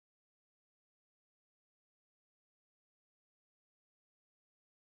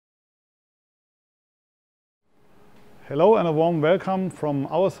Hello and a warm welcome from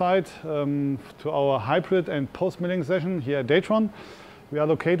our side to our hybrid and post-milling session here at DATRON. We are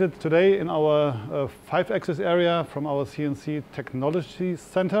located today in our 5-axis area from our CNC Technology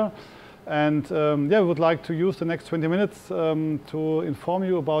Center. And we would like to use the next 20 minutes to inform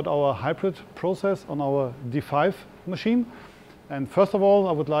you about our hybrid process on our D5 machine. And first of all,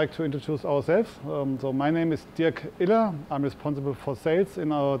 I would like to introduce ourselves. So my name is Dirk Iller. I'm responsible for sales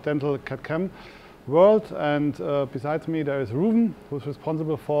in our dental CAD/CAM world, and besides me there is Ruben, who's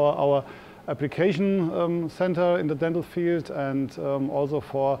responsible for our application center in the dental field, and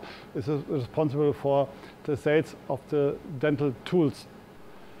also is responsible for the sales of the dental tools.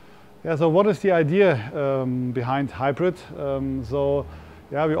 Yeah, so what is the idea behind hybrid?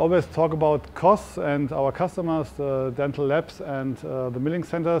 We always talk about costs, and our customers, the dental labs and the milling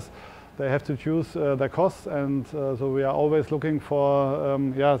centers, they have to choose their costs, and so we are always looking for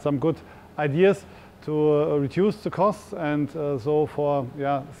some good ideas to reduce the costs. And so for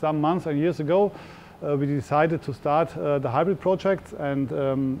some months and years ago we decided to start the hybrid project. And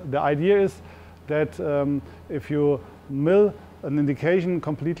the idea is that if you mill an indication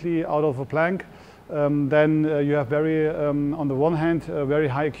completely out of a plank, then you have on the one hand very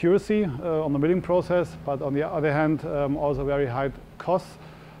high accuracy on the milling process, but on the other hand also very high costs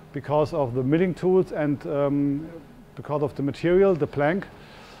because of the milling tools and because of the material, the plank.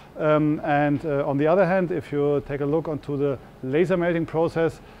 On the other hand, if you take a look onto the laser melting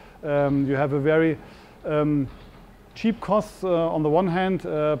process, you have a very cheap costs on the one hand,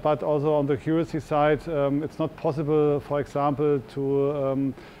 but also on the accuracy side, it's not possible, for example,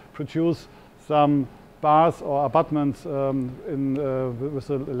 to produce some bars or abutments with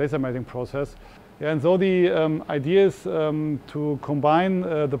the laser melting process. Yeah, and so the idea is to combine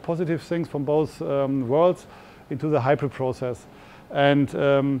the positive things from both worlds into the hybrid process. And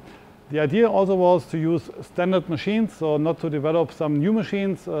the idea also was to use standard machines, so not to develop some new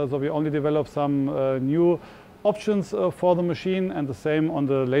machines. So we only develop some new options for the machine, and the same on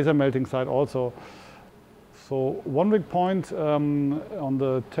the laser melting side also. So one big point on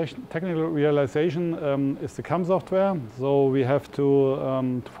the technical realization is the CAM software. So we have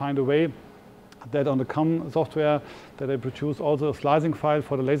to find a way that on the CAM software that they produce also a slicing file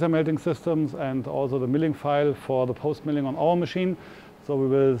for the laser melting systems and also the milling file for the post milling on our machine. So we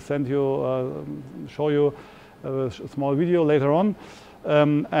will show you a small video later on,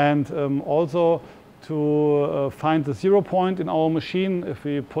 and also to find the 0 point in our machine. If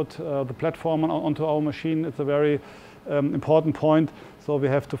we put the platform onto our machine, it's a very important point, so we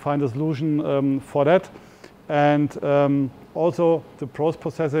have to find a solution for that. And also the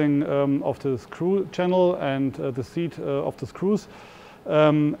post-processing of the screw channel and the seat of the screws.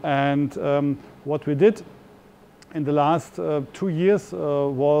 What we did in the last 2 years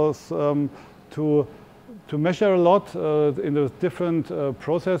was to measure a lot in the different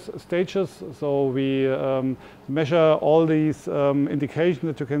process stages. So we measure all these indications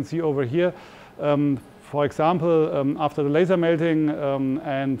that you can see over here. For example, after the laser melting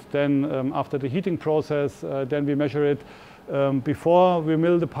and then after the heating process, then we measure it before we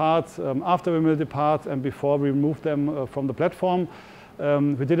mill the parts, after we mill the parts, and before we remove them from the platform.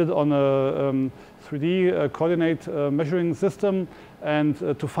 We did it on a 3D coordinate measuring system, and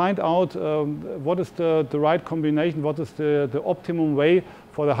to find out what is the right combination, what is the optimum way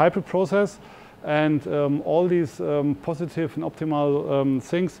for the hybrid process. And all these positive and optimal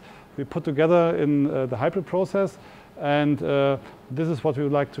things we put together in the hybrid process, and this is what we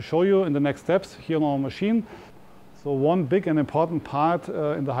would like to show you in the next steps here on our machine. So one big and important part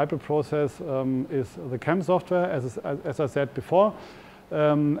in the hybrid process is the CAM software, as I said before.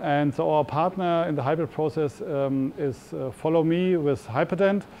 And so our partner in the hybrid process is Follow Me with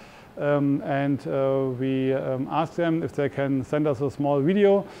Hyperdent. We asked them if they can send us a small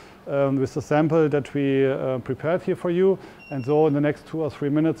video with the sample that we prepared here for you. And so in the next 2 or 3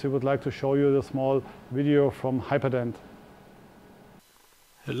 minutes we would like to show you the small video from Hyperdent.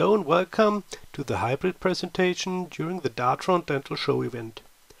 Hello and welcome to the hybrid presentation during the DATRON Dental Show event.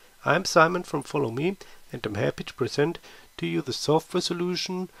 I'm Simon from Follow Me, and I'm happy to present to you the software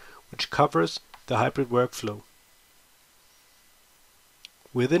solution which covers the hybrid workflow.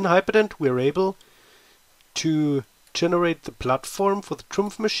 Within Hyperdent we are able to generate the platform for the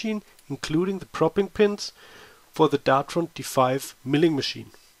Trumpf machine, including the propping pins for the DATRON D5 milling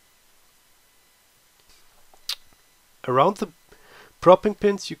machine. Around the propping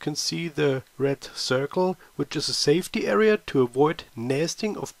pins you can see the red circle, which is a safety area to avoid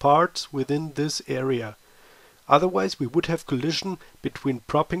nesting of parts within this area. Otherwise we would have collision between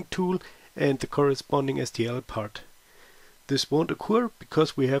propping tool and the corresponding STL part. This won't occur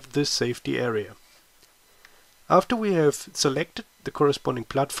because we have this safety area. After we have selected the corresponding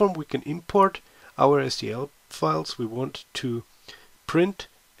platform, we can import our STL files we want to print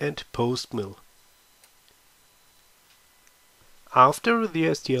and post mill. After the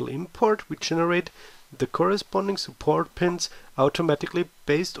STL import, we generate the corresponding support pins automatically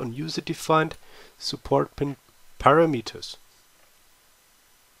based on user-defined support pin parameters.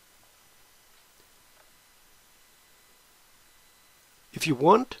 If you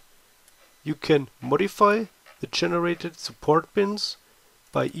want, you can modify the generated support pins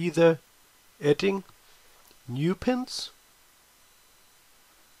by either adding new pins,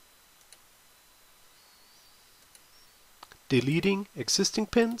 deleting existing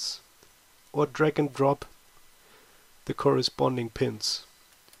pins, or drag and drop the corresponding pins.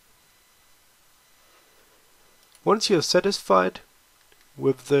 Once you are satisfied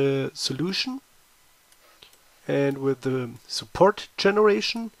with the solution and with the support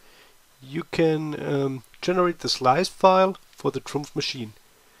generation, you can generate the slice file for the Trumpf machine.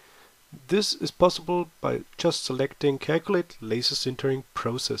 This is possible by just selecting Calculate Laser Sintering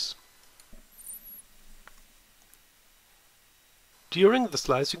Process. During the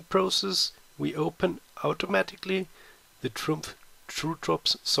slicing process, we open automatically the Trumpf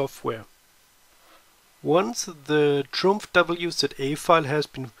TrueDrops software. Once the Trumpf WZA file has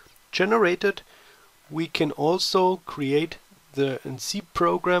been generated, we can also create the NC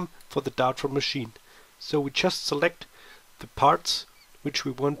program for the DATRON machine. So we just select the parts which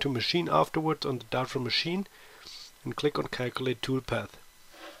we want to machine afterwards on the DATRON machine and click on Calculate Toolpath.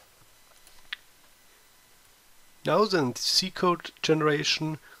 Now the NC code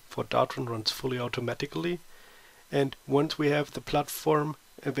generation for DATRON runs fully automatically, and once we have the platform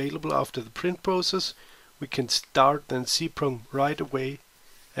available after the print process, we can start the NC program right away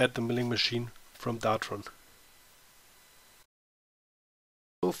at the milling machine from DATRON.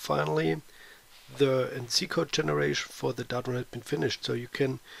 So finally, the NC code generation for the DATRON has been finished, so you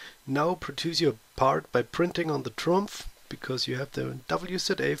can now produce your part by printing on the Trumpf, because you have the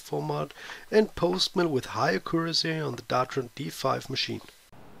WZA format, and post mill with high accuracy on the DATRON D5 machine.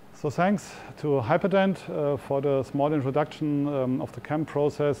 So thanks to Hypertent for the small introduction of the CAM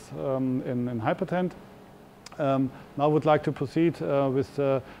process in Hypertent. Now I would like to proceed with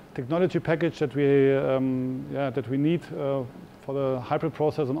the technology package that we need for the hybrid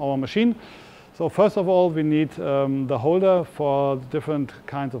process on our machine. So first of all, we need the holder for different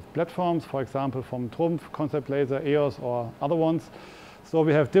kinds of platforms, for example from Trumpf, Concept Laser, EOS or other ones. So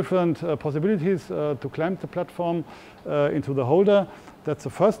we have different possibilities to clamp the platform into the holder. That's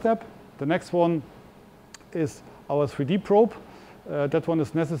the first step. The next one is our 3D probe. That one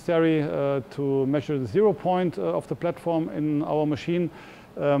is necessary to measure the 0 point of the platform in our machine.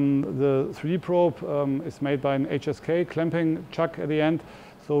 The 3D probe is made by an HSK clamping chuck at the end,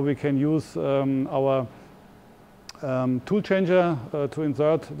 so we can use our tool changer to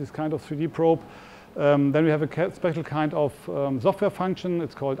insert this kind of 3D probe. Then we have a special kind of software function.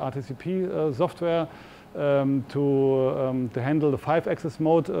 It's called RTCP software to handle the 5-axis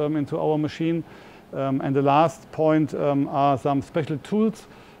mode into our machine. And the last point are some special tools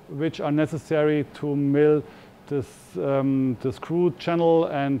which are necessary to mill this, the screw channel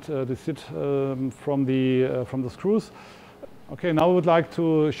and the sit from the screws. Okay, now I would like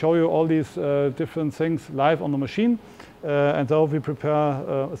to show you all these different things live on the machine. And so we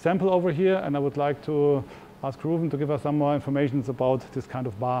prepare a sample over here, and I would like to ask Ruben to give us some more information about this kind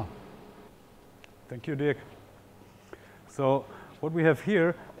of bar. Thank you, Dirk. So what we have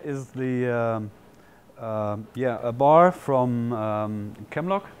here is the a bar from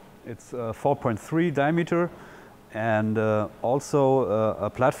Chemlock. It's 4.3 diameter, and also a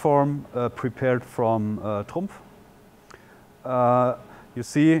platform prepared from Trumpf. You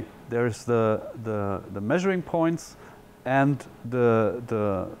see there's the measuring points and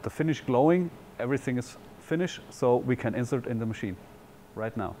the finish glowing. Everything is finished, so we can insert in the machine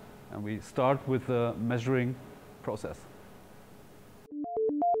right now. And we start with the measuring process.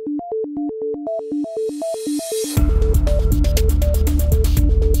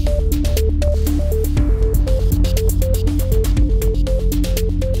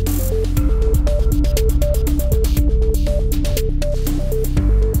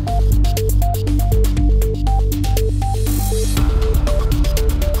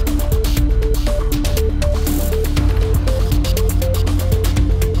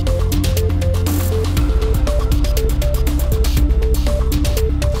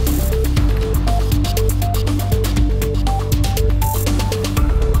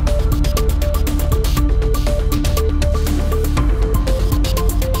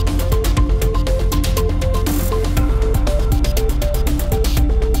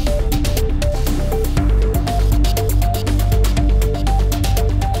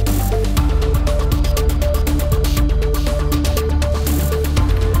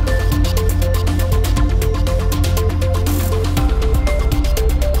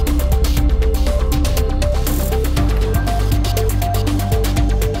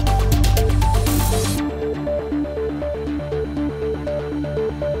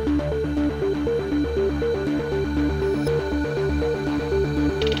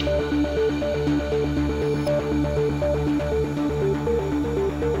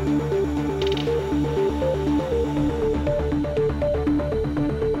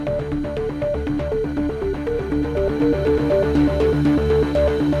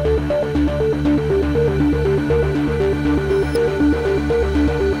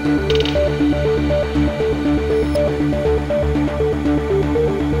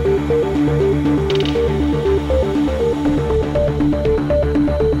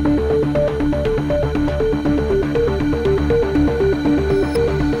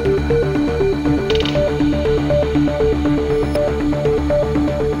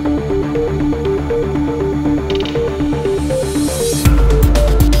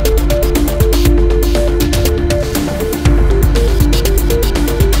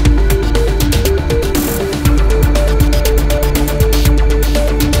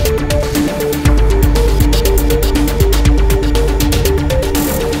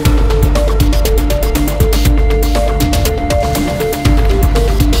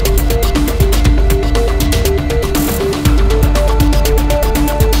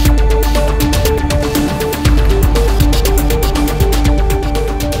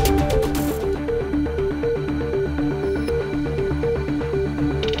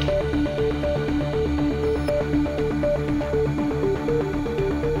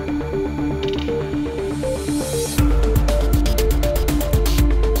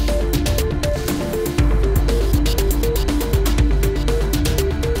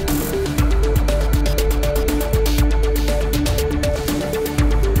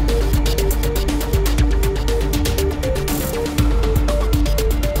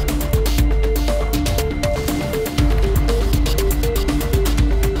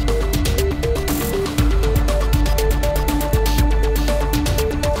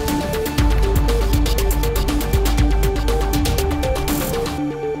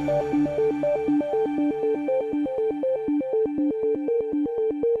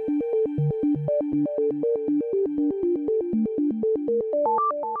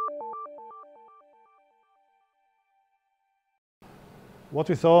 What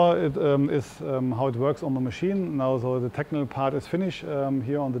we saw is how it works on the machine. Now, so the technical part is finished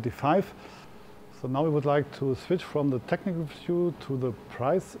here on the D5. So now we would like to switch from the technical view to the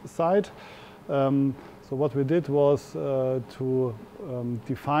price side. So what we did was to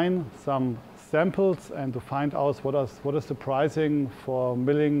define some samples and to find out what is the pricing for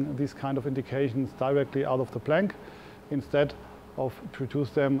milling these kind of indications directly out of the plank instead of produce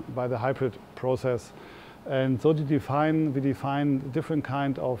them by the hybrid process. And so we define different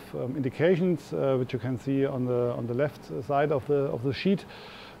kind of indications, which you can see on the left side of the sheet.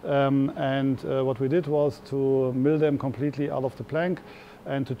 What we did was to mill them completely out of the plank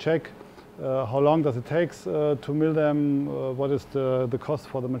and to check how long does it take to mill them, what is the cost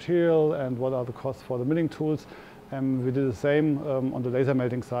for the material and what are the costs for the milling tools. And we did the same on the laser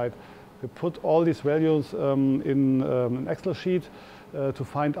melting side. We put all these values in an Excel sheet to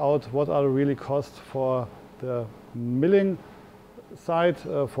find out what are the really costs for the milling side,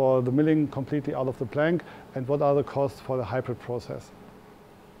 for the milling completely out of the plank, and what are the costs for the hybrid process.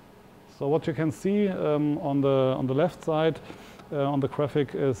 So what you can see on the left side on the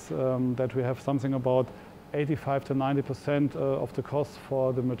graphic is that we have something about 85 to 90% of the cost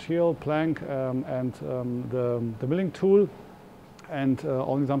for the material plank and the milling tool, and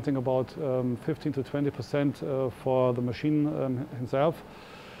only something about 15 to 20% for the machine himself.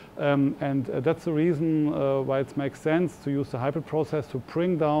 That's the reason why it makes sense to use the hybrid process to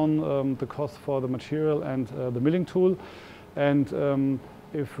bring down the cost for the material and the milling tool. And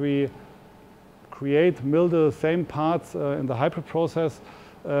if we mill the same parts in the hybrid process,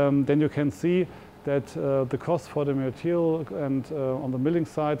 then you can see that the cost for the material and on the milling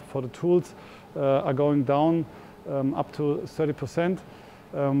side for the tools are going down up to 30%.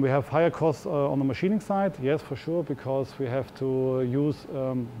 We have higher costs on the machining side, yes, for sure, because we have to use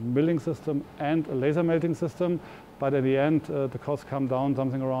milling system and a laser melting system. But at the end, the costs come down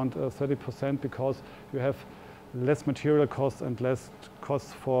something around 30% because you have less material costs and less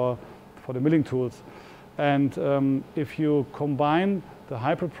costs for the milling tools. And if you combine the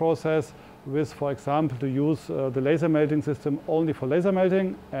hybrid process with, for example, to use the laser melting system only for laser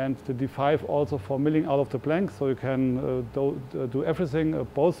melting and the D5 also for milling out of the plank, so you can do everything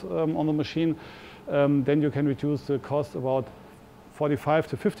both on the machine, then you can reduce the cost about 45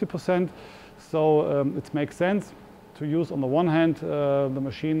 to 50%. So it makes sense to use on the one hand the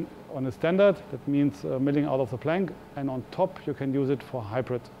machine on a standard, that means milling out of the plank, and on top you can use it for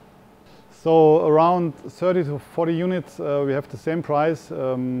hybrid. So around 30 to 40 units, we have the same price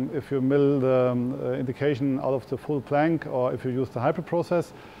if you mill the indication out of the full plank or if you use the hybrid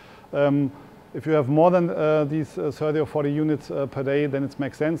process. If you have more than these 30 or 40 units per day, then it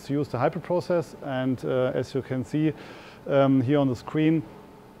makes sense to use the hybrid process. And as you can see here on the screen,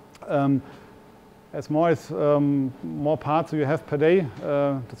 as more parts you have per day,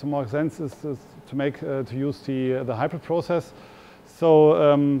 the more sense is to use the hybrid process. So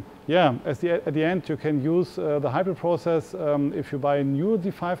yeah, at the end you can use the hybrid process if you buy a new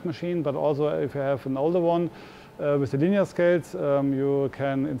D5 machine, but also if you have an older one with the linear scales, you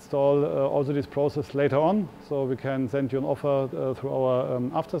can install also this process later on. So we can send you an offer through our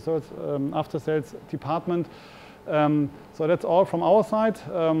after sales department. So that's all from our side.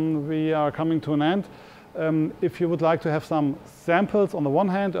 We are coming to an end. If you would like to have some samples on the one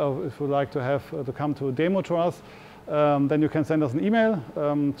hand, or if you would like to come to a demo to us, then you can send us an email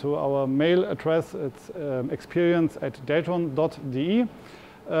to our mail address. It's experience@datron.de.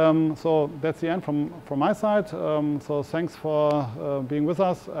 So that's the end from my side. So thanks for being with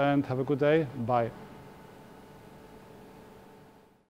us and have a good day. Bye.